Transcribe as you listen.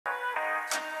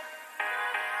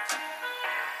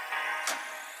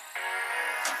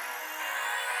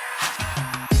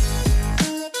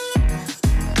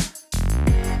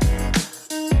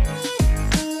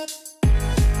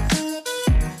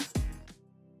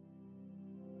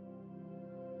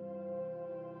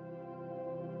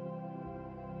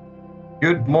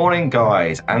Good morning,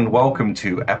 guys, and welcome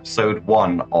to episode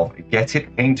 1 of Get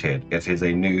It Painted. It is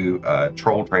a new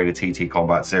Troll Trader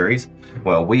TTCombat series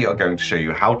where we are going to show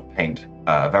you how to paint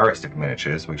various different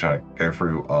miniatures. We're trying to go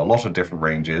through a lot of different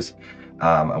ranges,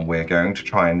 and we're going to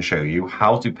try and show you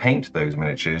how to paint those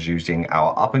miniatures using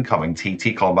our up-and-coming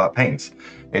TTCombat paints.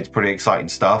 It's pretty exciting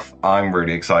stuff. I'm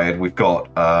really excited. We've got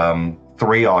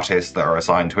 3 artists that are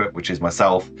assigned to it, which is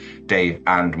myself, Dave,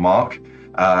 and Mark.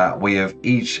 We have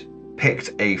each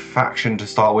picked a faction to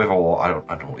start with, or I don't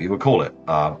know what you would call it,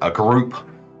 a group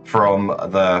from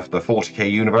the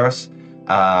 40k universe.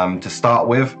 To start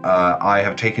with, I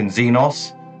have taken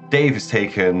Xenos. Dave has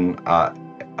taken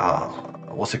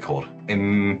what's it called?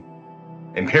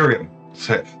 Imperium.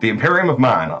 So, the Imperium of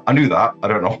Man. I knew that. I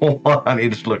don't know why. I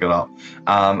need to look it up.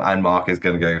 And Mark is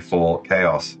going to go for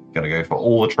Chaos. Going to go for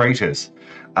all the traitors.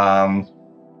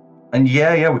 And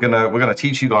yeah, we're gonna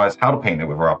teach you guys how to paint it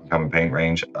with our up-and-coming paint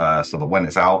range, so that when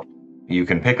it's out, you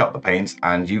can pick up the paints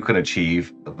and you can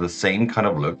achieve the same kind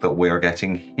of look that we're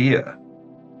getting here.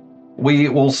 We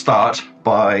will start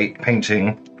by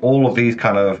painting all of these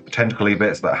kind of tentacly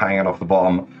bits that are hanging off the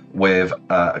bottom with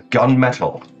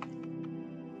gunmetal.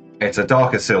 It's a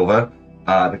darker silver.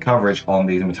 The coverage on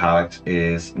these metallics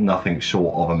is nothing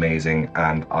short of amazing,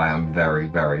 and I am very,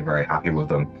 very, very happy with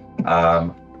them.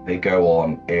 They go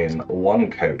on in one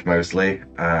coat mostly,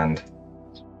 and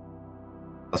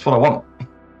that's what I want.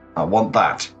 I want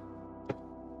that.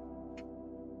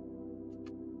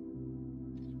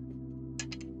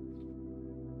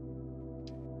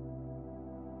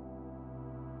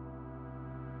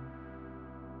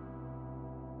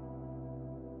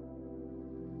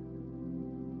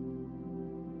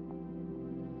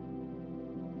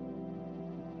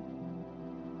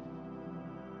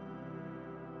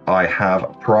 I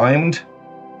have primed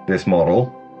this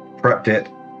model, prepped it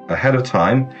ahead of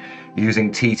time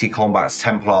using TTCombat's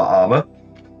Templar armor.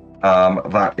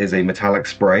 That is a metallic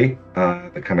spray. I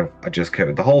just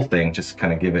coated the whole thing, just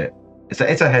kind of give it. It's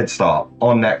a head start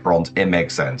on Necrons. It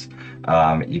makes sense.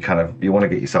 You want to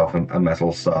get yourself a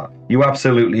metal start. You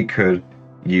absolutely could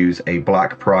use a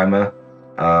black primer.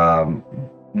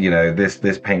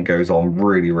 This paint goes on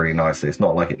really, really nicely. It's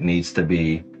not like it needs to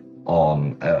be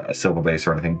on a silver base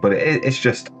or anything, but it's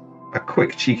just a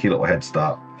quick, cheeky little head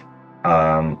start,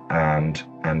 and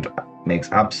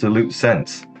makes absolute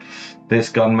sense.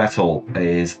 This gunmetal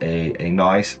is a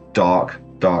nice dark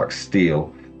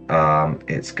steel.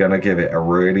 It's gonna give it a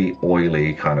really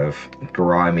oily, kind of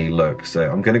grimy look. So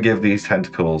I'm gonna give these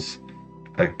tentacles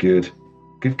a good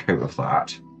coat of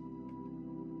that.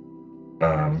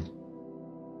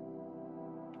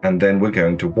 And then we're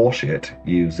going to wash it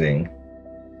using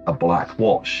a black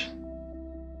wash.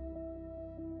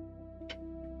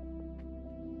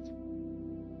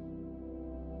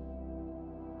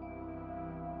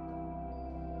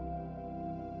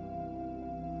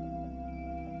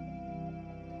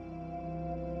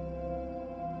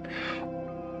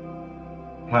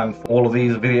 Plan for all of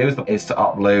these videos is to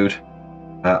upload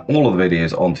all of the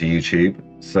videos onto YouTube,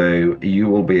 so you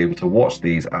will be able to watch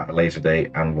these at a later date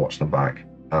and watch them back.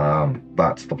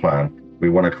 That's the plan. We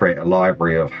want to create a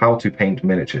library of how to paint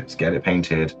miniatures. Get It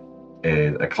Painted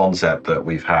is a concept that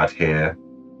we've had here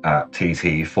at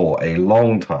TT for a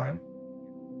long time.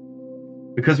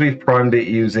 Because we've primed it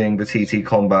using the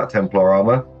TTCombat Templar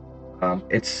armor,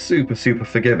 it's super, super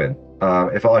forgiving.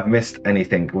 If I've missed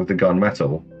anything with the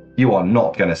gunmetal, you are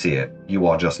not going to see it. You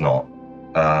are just not.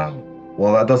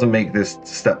 Well, that doesn't make this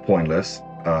step pointless.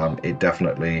 It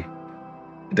definitely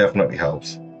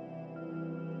helps.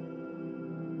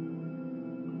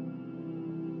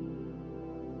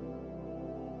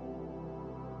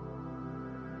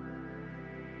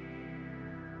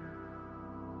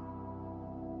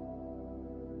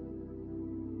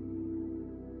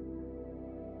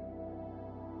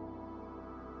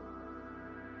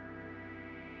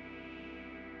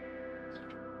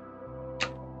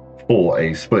 For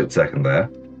a split second there,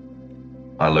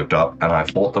 I looked up and I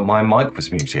thought that my mic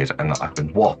was muted, and I've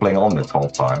been waffling on this whole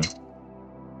time,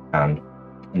 and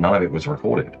none of it was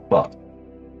recorded, but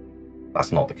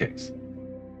that's not the case.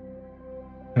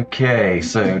 Okay,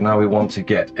 so now we want to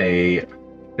get a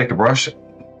thicker brush.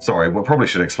 Sorry, we probably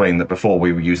should explain that before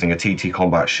we were using a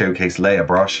TTCombat Showcase layer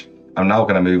brush. I'm now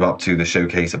going to move up to the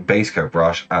Showcase base coat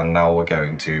brush, and now we're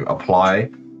going to apply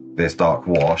this dark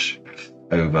wash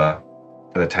over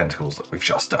the tentacles that we've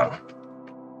just done.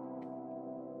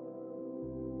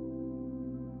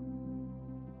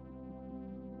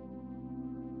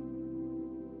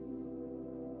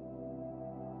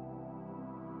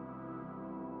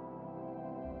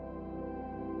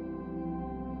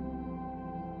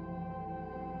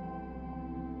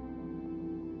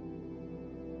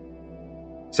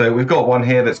 So we've got one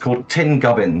here that's called Tin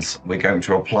Gubbins. We're going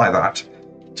to apply that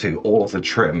to all of the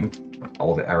trim,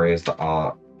 all the areas that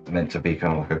are meant to be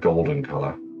kind of like a golden color.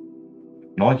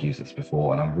 I've not used this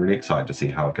before, and I'm really excited to see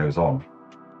how it goes on.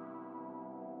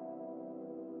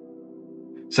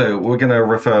 So we're going to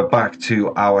refer back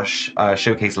to our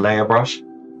showcase layer brush,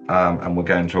 and we're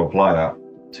going to apply that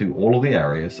to all of the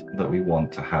areas that we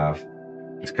want to have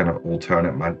this kind of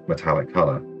alternate metallic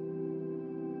color.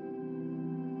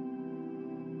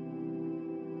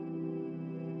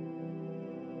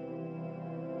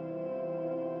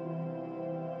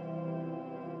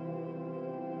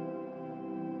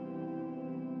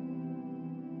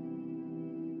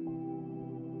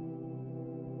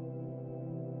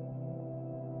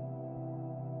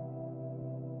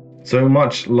 So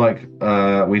much like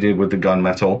we did with the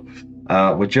gunmetal,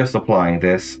 we're just applying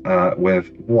this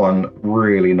with one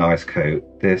really nice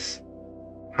coat. This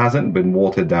hasn't been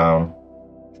watered down,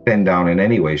 thinned down in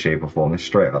any way, shape or form. It's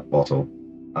straight up bottle.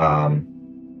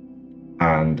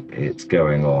 And it's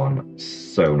going on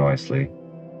so nicely.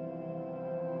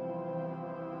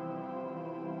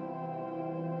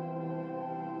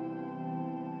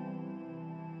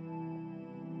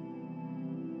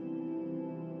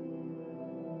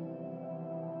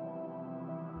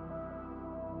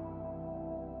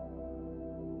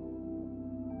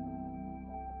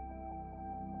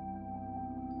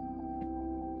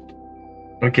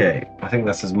 Okay, I think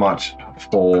that's as much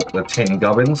for the Tin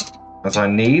Gubbins as I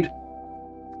need.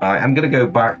 I am going to go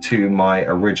back to my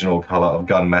original color of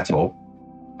gunmetal,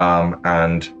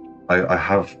 and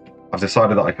I've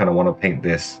decided that I kind of want to paint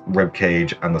this rib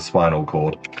cage and the spinal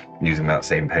cord using that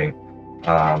same paint.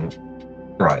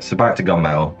 Right, so back to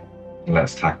gunmetal.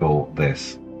 Let's tackle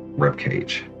this rib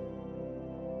cage.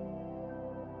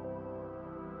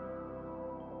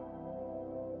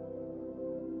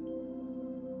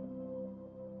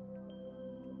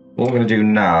 What we're going to do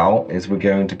now is we're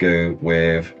going to go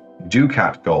with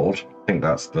Ducat Gold. I think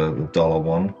that's the dollar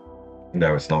one.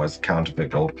 No, it's not. It's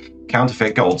counterfeit gold.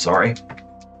 Counterfeit gold, sorry.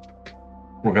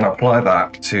 We're going to apply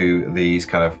that to these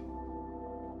kind of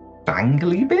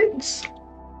dangly bits.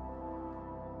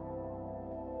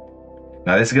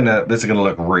 Now this is gonna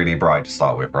look really bright to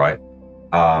start with, right?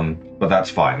 But that's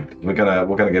fine. We're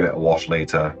gonna give it a wash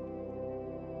later.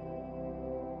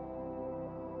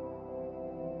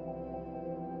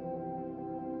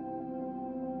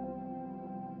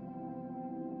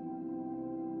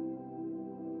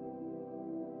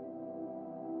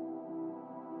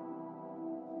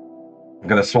 I'm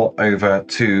going to swap over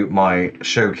to my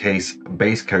showcase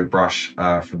base coat brush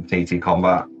from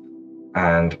TTCombat,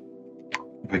 and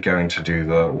we're going to do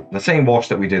the same wash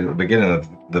that we did at the beginning of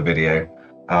the video,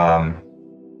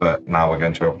 but now we're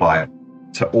going to apply it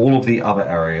to all of the other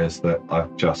areas that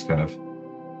I've just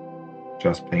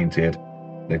painted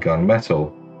the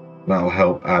gunmetal. That'll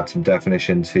help add some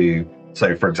definition to,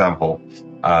 so for example,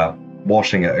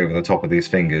 washing it over the top of these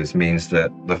fingers means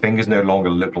that the fingers no longer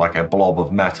look like a blob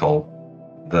of metal.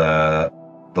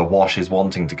 The wash is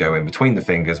wanting to go in between the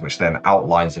fingers, which then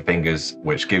outlines the fingers,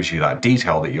 which gives you that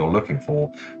detail that you're looking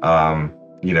for.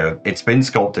 You know, it's been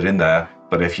sculpted in there,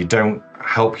 but if you don't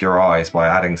help your eyes by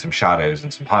adding some shadows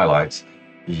and some highlights,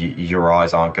 your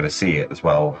eyes aren't going to see it as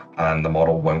well, and the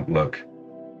model won't look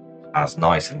as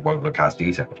nice and won't look as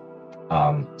detailed.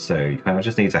 So you kind of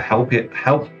just need to help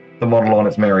the model on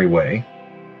its merry way,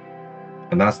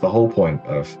 and that's the whole point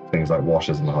of things like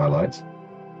washes and highlights.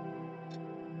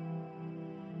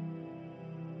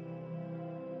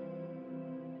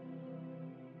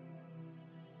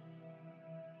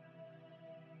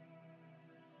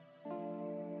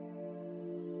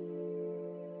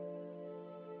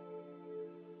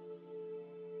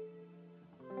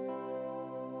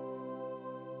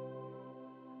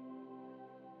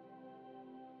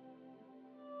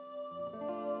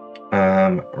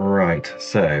 Right,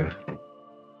 so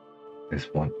this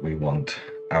one we want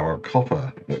our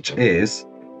copper, which is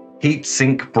heat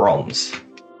sink bronze.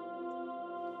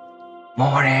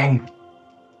 Morning.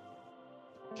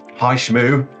 Hi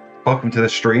Shmoo, welcome to the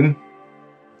stream.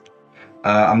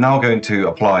 I'm now going to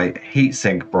apply heat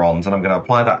sink bronze, and I'm going to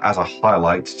apply that as a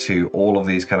highlight to all of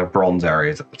these kind of bronze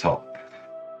areas at the top.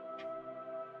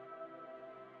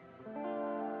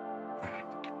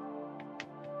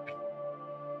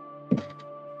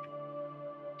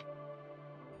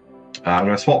 I'm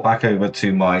going to swap back over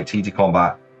to my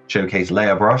TTCombat Showcase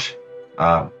layer brush.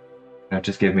 Now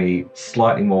just give me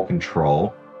slightly more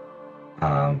control,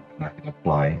 and I can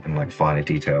apply in like finer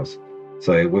details.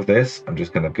 So with this, I'm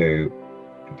just going to go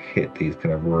and hit these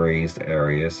kind of raised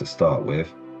areas to start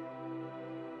with.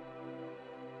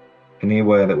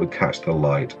 Anywhere that would catch the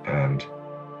light and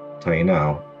tell you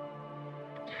now.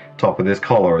 Top of this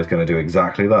collar is going to do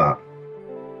exactly that.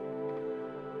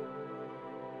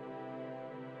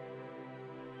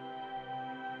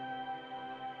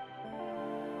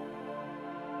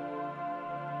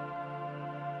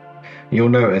 You'll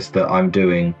notice that I'm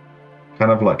doing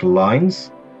kind of like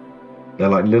lines. They're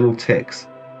like little ticks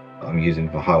I'm using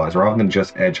for highlights rather than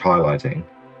just edge highlighting.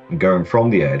 I'm going from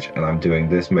the edge and I'm doing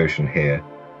this motion here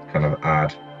to kind of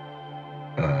add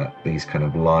these kind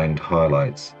of lined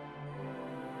highlights.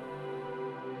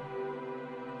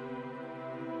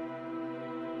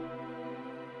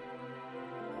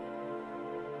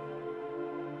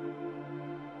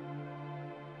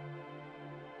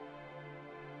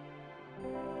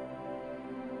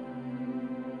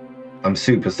 I'm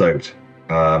super stoked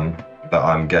that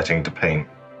I'm getting to paint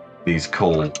these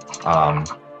cool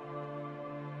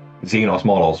Xenos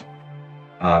models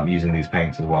using these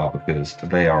paints as well, because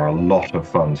they are a lot of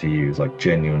fun to use, like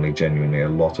genuinely a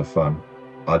lot of fun.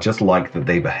 I just like that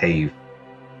they behave.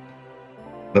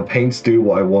 The paints do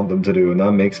what I want them to do, and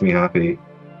that makes me happy.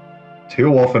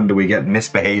 Too often do we get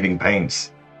misbehaving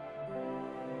paints.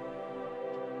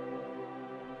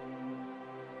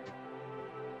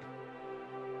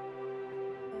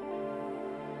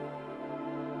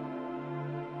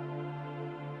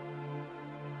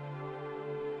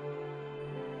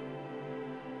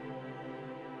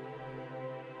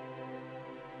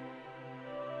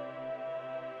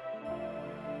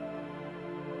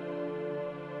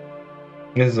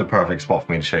 This is a perfect spot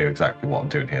for me to show you exactly what I'm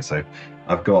doing here. So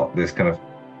I've got this kind of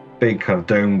big kind of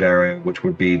domed area, which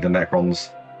would be the Necron's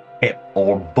hip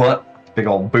or butt, big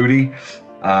old booty.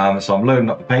 So I'm loading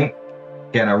up the paint,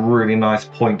 getting a really nice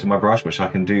point to my brush, which I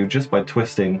can do just by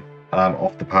twisting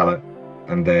off the palette.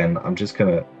 And then I'm just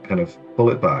gonna kind of pull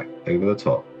it back over the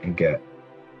top and get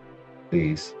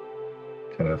these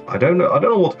kind of, I don't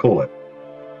know what to call it.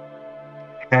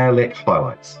 Hair lick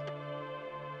highlights.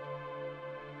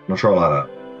 Not sure I like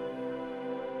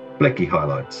that. Flicky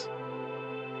highlights.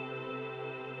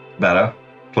 Better,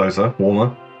 closer,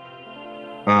 warmer.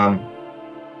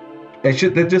 They're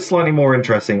just slightly more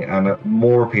interesting and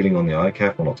more appealing on the eye.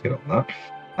 Careful not to get on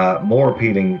that. More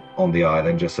appealing on the eye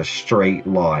than just a straight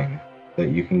line that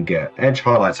you can get. Edge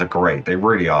highlights are great. They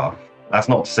really are. That's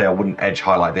not to say I wouldn't edge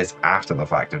highlight this after the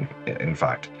fact, in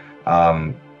fact.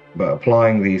 But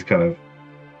applying these kind of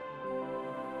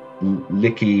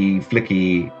licky,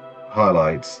 flicky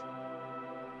highlights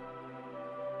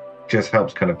just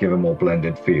helps kind of give a more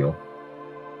blended feel.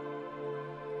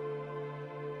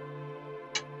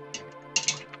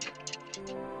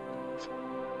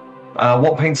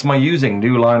 What paints am I using?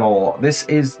 New line or this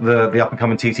is the up and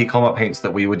coming TTCombat paints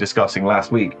that we were discussing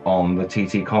last week on the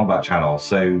TTCombat channel.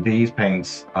 So these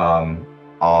paints are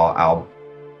our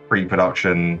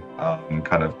pre-production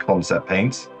kind of concept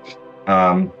paints.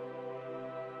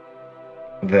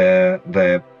 They're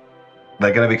going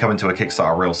to be coming to a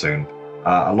Kickstarter real soon.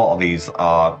 A lot of these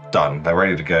are done. They're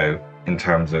ready to go in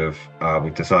terms of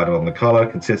we've decided on the color,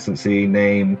 consistency,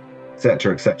 name,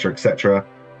 etc, etc, etc.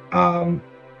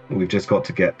 We've just got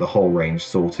to get the whole range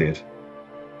sorted,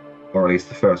 or at least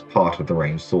the first part of the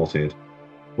range sorted,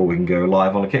 before we can go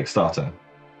live on a Kickstarter.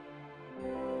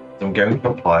 So I'm going to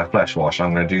apply a flesh wash.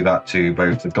 I'm going to do that to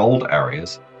both the gold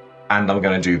areas, and I'm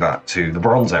going to do that to the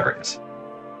bronze areas.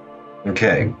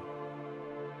 Okay.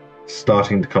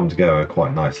 Starting to come together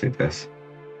quite nicely, this.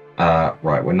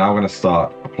 Right, we're now going to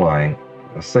start applying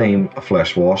the same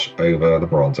flesh wash over the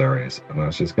bronze areas, and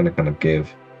that's just going to kind of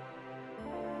give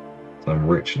some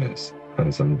richness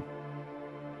and some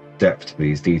depth to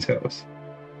these details.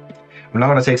 I'm now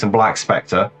going to take some black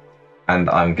Spectre, and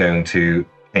I'm going to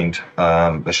paint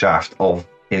the shaft of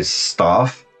his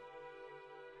staff.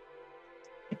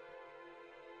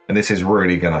 And this is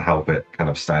really going to help it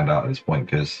kind of stand out at this point,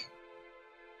 because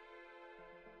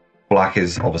black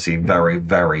is obviously very,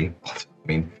 very, I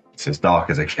mean, it's as dark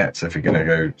as it gets if you're going to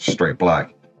go straight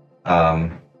black.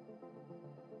 And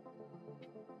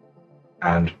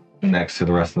next to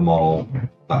the rest of the model,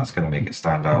 that's going to make it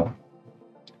stand out.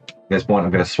 At this point,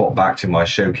 I'm going to swap back to my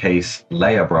Showcase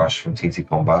layer brush from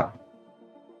TTCombat.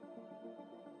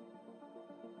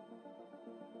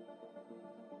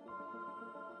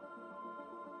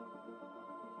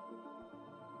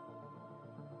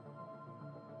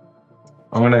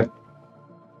 I'm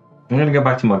going to go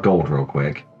back to my gold real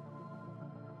quick,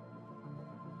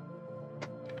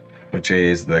 which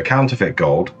is the counterfeit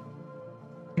gold.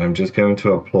 I'm just going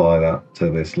to apply that to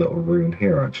this little rune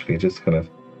here, actually, just kind of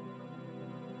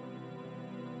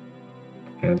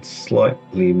add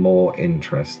slightly more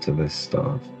interest to this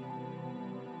staff.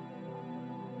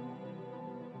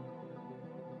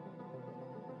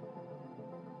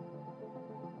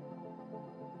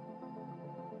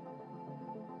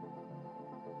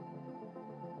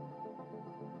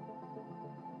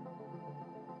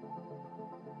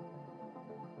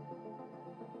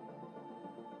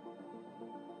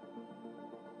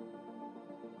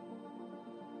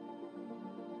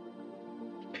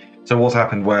 So what's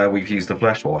happened where we've used the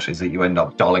flesh wash is that you end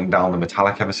up dulling down the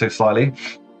metallic ever so slightly,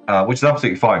 which is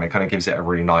absolutely fine. It kind of gives it a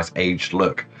really nice aged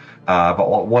look.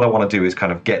 But what I want to do is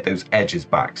kind of get those edges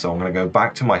back. So I'm going to go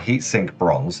back to my heatsink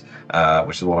bronze,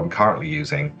 which is what I'm currently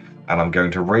using, and I'm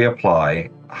going to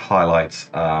reapply highlights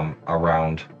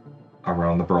around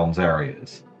the bronze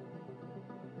areas.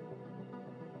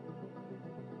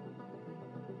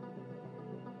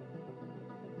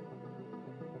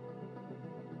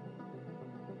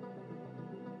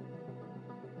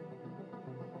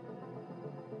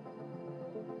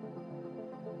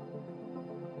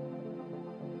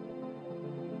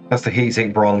 That's the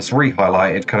heatsink bronze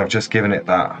re-highlighted, kind of just giving it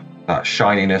that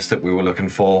shininess that we were looking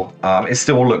for. It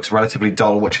still looks relatively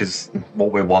dull, which is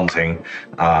what we're wanting,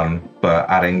 but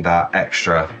adding that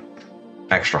extra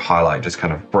highlight just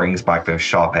kind of brings back those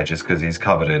sharp edges, because he's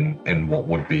covered in what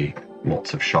would be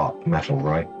lots of sharp metal,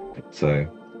 right? So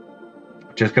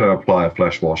just going to apply a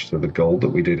flesh wash to the gold that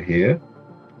we did here,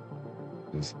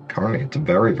 because currently it's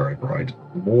very, very bright,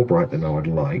 more bright than I would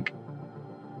like,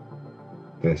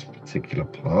 this particular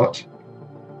part.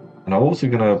 And I'm also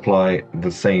going to apply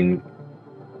the same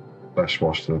flesh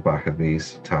wash to the back of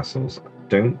these tassels. I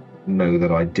don't know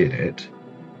that I did it,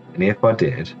 and if I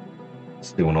did, it's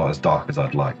still not as dark as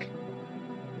I'd like.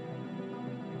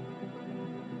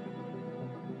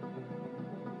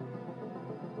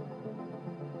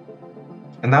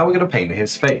 And now we're going to paint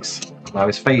his face. Now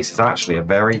his face is actually a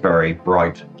very, very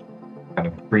bright kind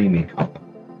of creamy color.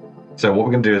 So what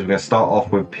we're going to do is we're going to start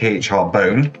off with PHR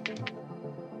bone,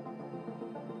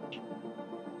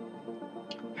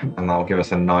 and that'll give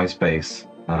us a nice base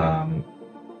to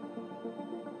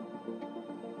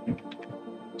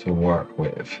work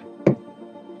with.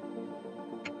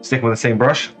 Sticking with the same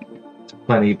brush,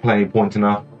 plenty pointy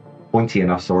enough,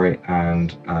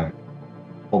 and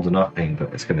holds enough paint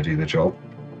that it's going to do the job.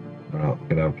 I'm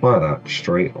going to apply that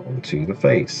straight onto the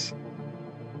face.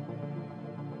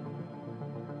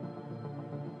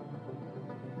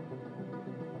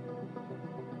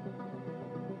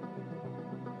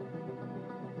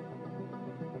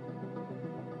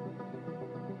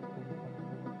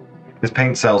 This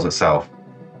paint sells itself.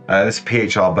 This is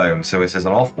PHR bone, so this is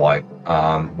an off-white,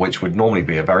 which would normally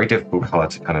be a very difficult color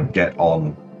to kind of get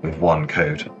on with one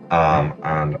coat.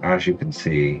 And as you can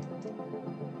see,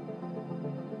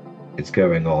 it's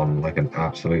going on like an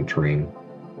absolute dream.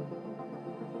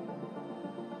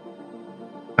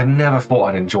 I never thought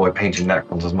I'd enjoy painting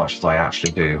Necrons as much as I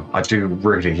actually do. I do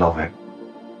really love it.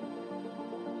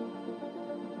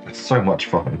 It's so much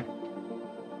fun.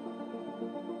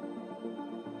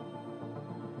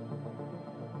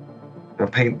 We'll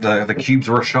paint the cubes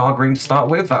Rashard green to start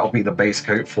with. That'll be the base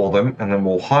coat for them, and then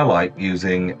we'll highlight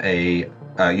using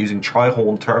using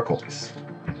Trihorn turquoise.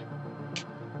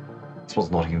 This one's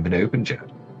not even been opened yet.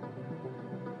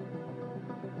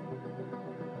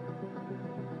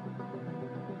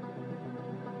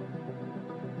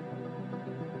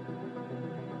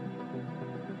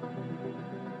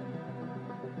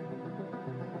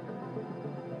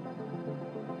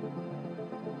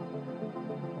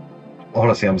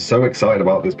 Honestly, I'm so excited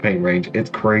about this paint range. It's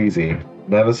crazy.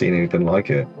 Never seen anything like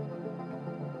it.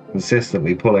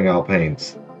 Consistently pulling out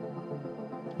paints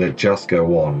that just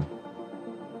go on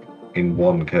in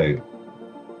one coat.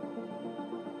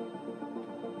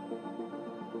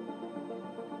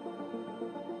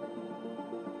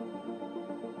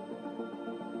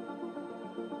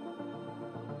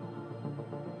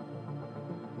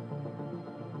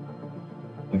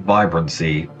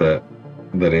 Vibrancy that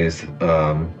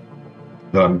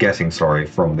I'm getting, sorry,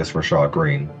 from this Rashard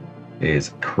green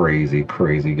is crazy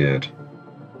good.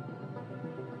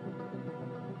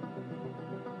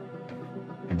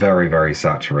 Very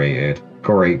saturated,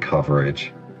 great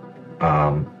coverage.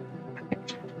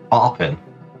 Popping,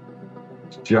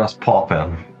 just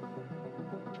popping.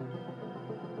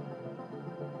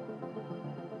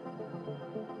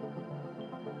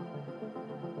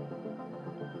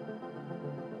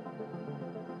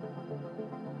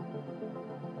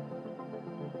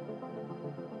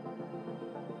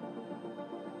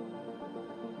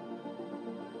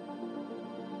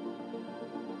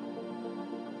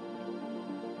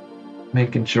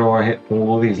 Making sure I hit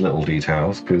all these little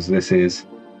details, because this is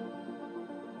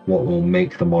what will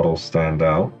make the model stand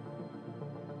out.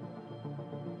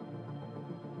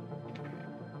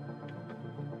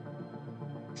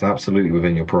 It's absolutely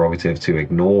within your prerogative to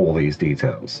ignore all these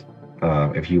details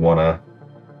if you want to,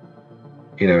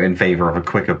 in favor of a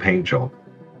quicker paint job.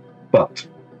 But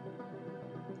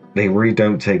they really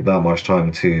don't take that much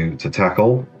time to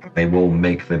tackle. They will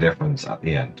make the difference at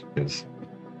the end, because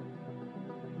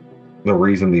the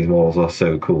reason these models are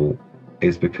so cool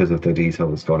is because of the detail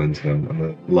that's gone into them and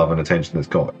the love and attention that's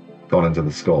gone into the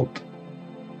sculpt.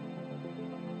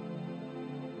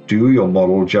 Do your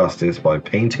model justice by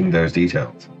painting those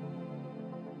details.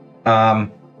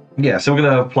 Yeah, so we're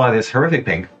going to apply this horrific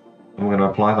pink, and we're going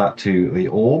to apply that to the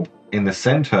orb in the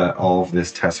center of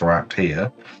this tesseract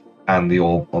here, and the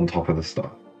orb on top of the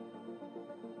star.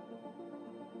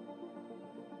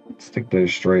 Stick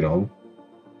those straight on.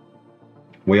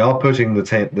 We are putting this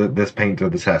paint to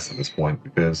the test at this point,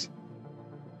 because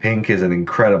pink is an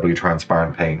incredibly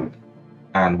transparent paint,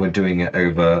 and we're doing it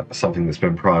over something that's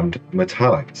been primed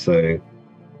metallic. So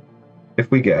if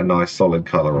we get a nice solid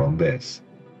color on this,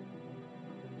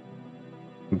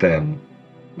 then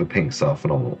the pinks are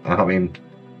phenomenal. I mean,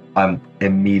 I'm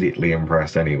immediately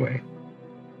impressed anyway.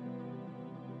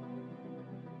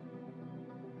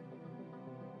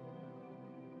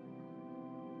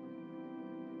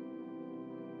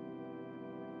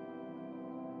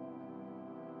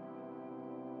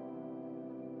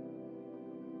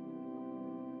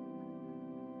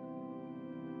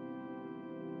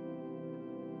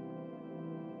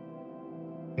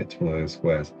 It's one of those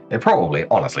squares. It probably,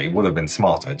 honestly, would have been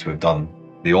smarter to have done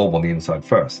the orb on the inside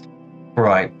first.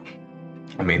 Right.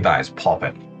 I mean, that is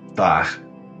popping.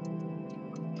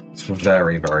 It's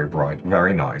very, very bright.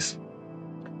 Very nice.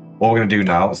 What we're going to do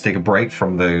now is take a break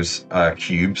from those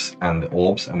cubes and the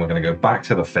orbs, and we're going to go back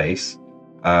to the face.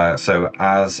 So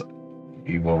as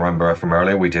you will remember from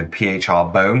earlier, we did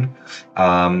PHR bone.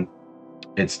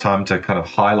 It's time to kind of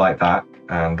highlight that.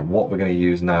 And what we're going to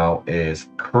use now is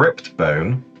crypt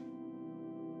bone.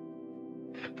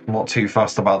 I'm not too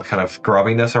fussed about the kind of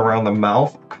grubbiness around the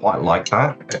mouth. Quite like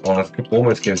that. It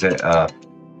almost gives it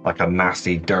like a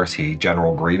nasty, dirty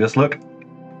General Grievous look.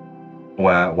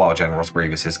 Where while General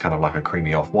Grievous is kind of like a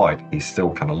creamy off-white, he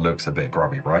still kind of looks a bit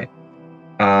grubby, right?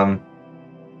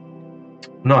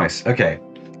 Nice. Okay,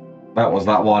 that was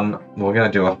that one. We're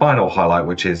going to do a final highlight,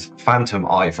 which is Phantom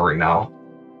Ivory now,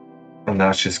 and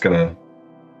that's just going to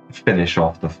finish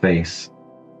off the face,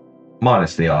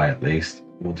 minus the eye at least.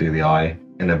 We'll do the eye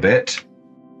in a bit.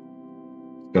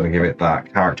 Got to give it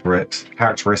that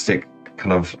characteristic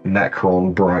kind of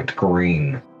Necron bright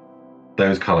green.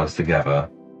 Those colors together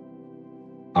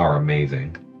are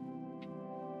amazing.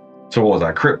 So what was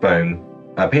that? Crypt bone,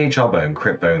 PHR bone,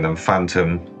 crypt bone, then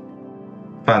phantom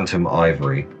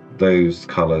ivory. Those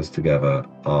colors together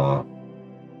are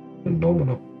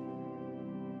phenomenal.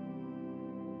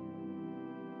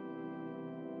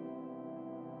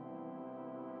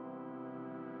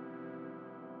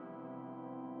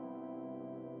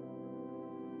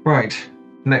 Right,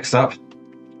 next up,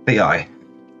 the eye.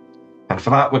 And for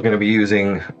that, we're going to be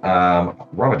using a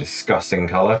rather disgusting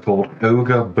color called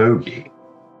Ogre Bogey.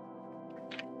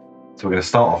 So we're going to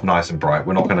start off nice and bright.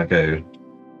 We're not going to go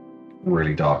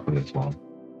really dark with this one.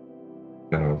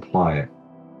 We're going to apply it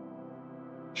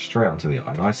straight onto the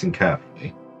eye, nice and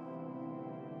carefully.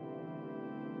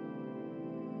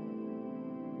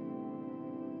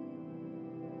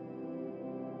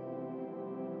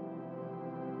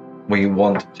 We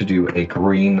want to do a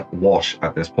green wash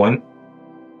at this point.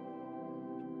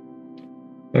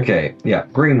 Okay, yeah,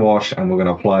 green wash, and we're going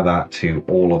to apply that to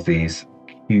all of these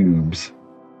cubes.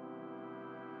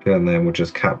 And then we'll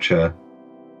just capture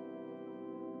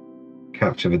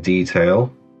the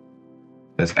detail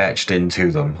that's etched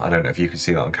into them. I don't know if you can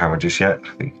see that on camera just yet. I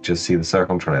think you can just see the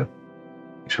circle. I'm trying to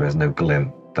make sure there's no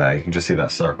glint there. You can just see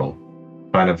that circle.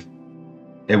 Kind of,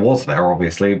 it was there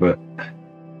obviously, but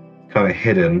kind of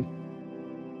hidden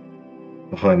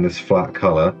behind this flat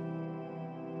color.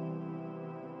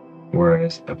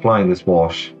 Whereas applying this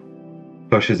wash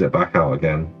pushes it back out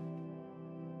again.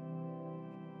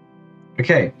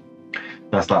 Okay,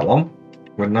 that's that one.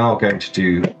 We're now going to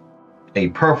do a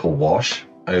purple wash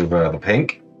over the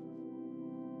pink.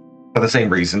 For the same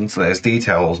reasons, there's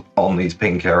details on these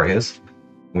pink areas.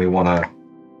 We want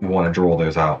to draw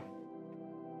those out.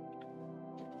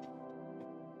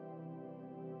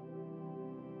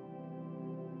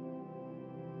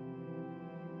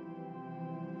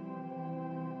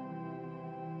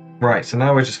 Right, so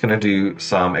now we're just going to do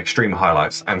some extreme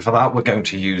highlights, and for that we're going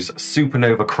to use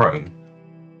Supernova Chrome.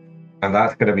 And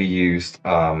that's going to be used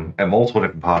in multiple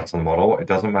different parts of the model. It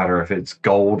doesn't matter if it's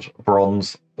gold,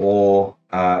 bronze, or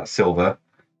silver.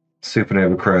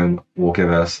 Supernova Chrome will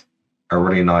give us a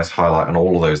really nice highlight on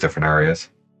all of those different areas.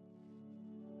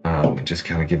 Just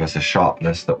kind of give us a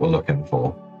sharpness that we're looking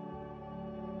for.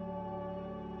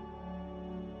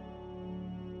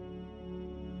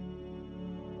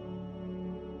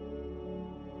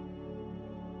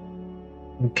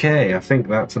 Okay, I think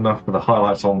that's enough for the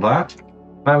highlights on that.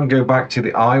 And go back to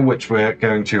the eye, which we're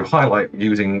going to highlight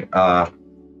using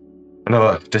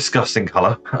another disgusting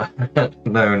color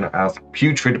known as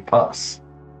putrid pus.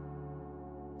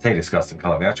 I say disgusting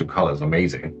color, the actual color is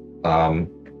amazing,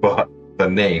 but the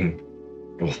name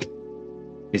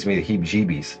gives me the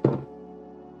heebie-jeebies.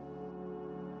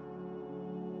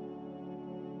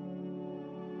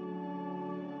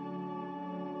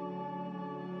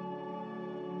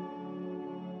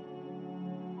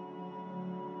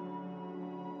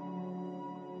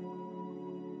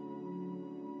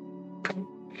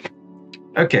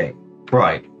 Okay,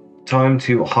 right, time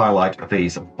to highlight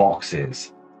these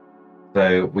boxes.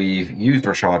 So we've used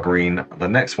Rashard Green. The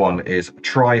next one is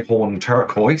Tri-Horn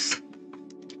Turquoise.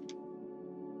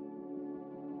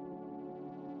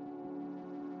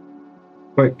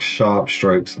 Quick, sharp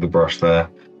strokes of the brush there.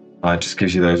 Just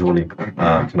gives you those really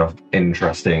kind of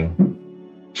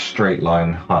interesting straight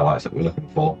line highlights that we're looking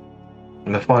for.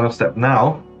 And the final step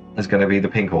now is going to be the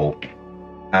pink ore.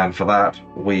 And for that,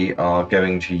 we are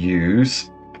going to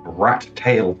use Rat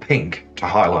Tail Pink to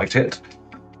highlight it.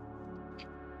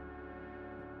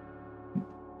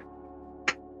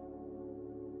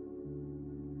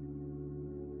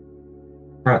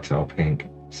 Rat Tail Pink.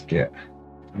 Let's get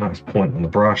a nice point on the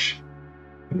brush.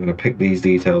 I'm going to pick these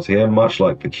details here, much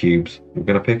like the cubes. We're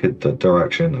going to pick the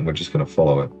direction and we're just going to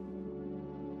follow it.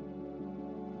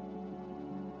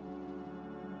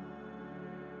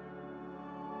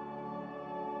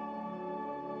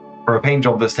 For a paint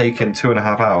job that's taken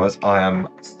 2.5 hours, I am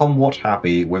somewhat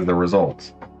happy with the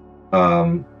results.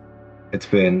 It's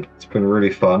been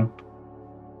really fun,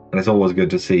 and it's always good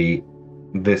to see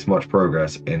this much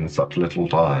progress in such little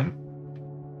time.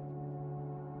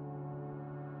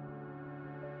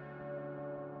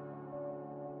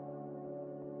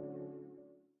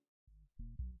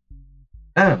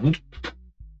 And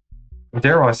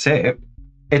dare I say it,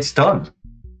 it's done.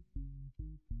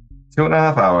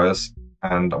 2.5 hours.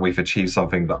 And we've achieved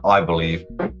something that I believe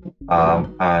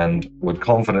and would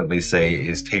confidently say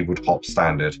is tabletop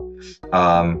standard.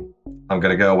 I'm going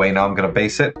to go away now, I'm going to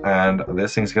base it, and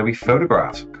this thing's going to be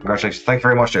photographed. Congratulations. Thank you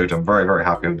very much, Joe. I'm very, very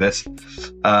happy with this.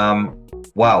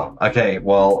 Wow. Okay.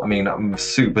 Well, I mean, I'm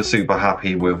super, super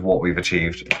happy with what we've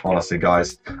achieved. Honestly,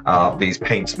 guys, these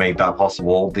paints made that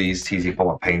possible. These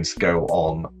TTCombat paints go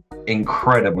on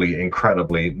incredibly,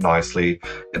 incredibly nicely.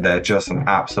 They're just an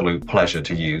absolute pleasure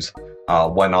to use.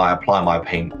 When I apply my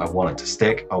paint, I want it to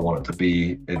stick. I want it to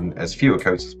be in as fewer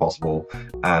coats as possible.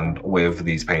 And with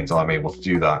these paints, I'm able to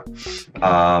do that.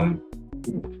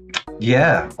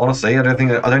 Yeah, honestly, I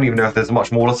don't even know if there's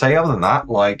much more to say other than that.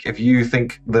 Like, if you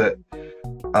think that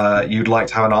you'd like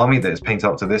to have an army that is painted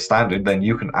up to this standard, then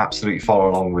you can absolutely follow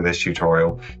along with this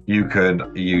tutorial. You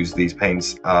could use these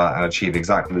paints and achieve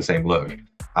exactly the same look.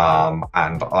 And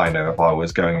I know if I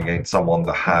was going against someone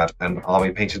that had an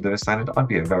army painted to this standard, I'd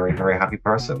be a very, very happy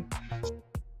person.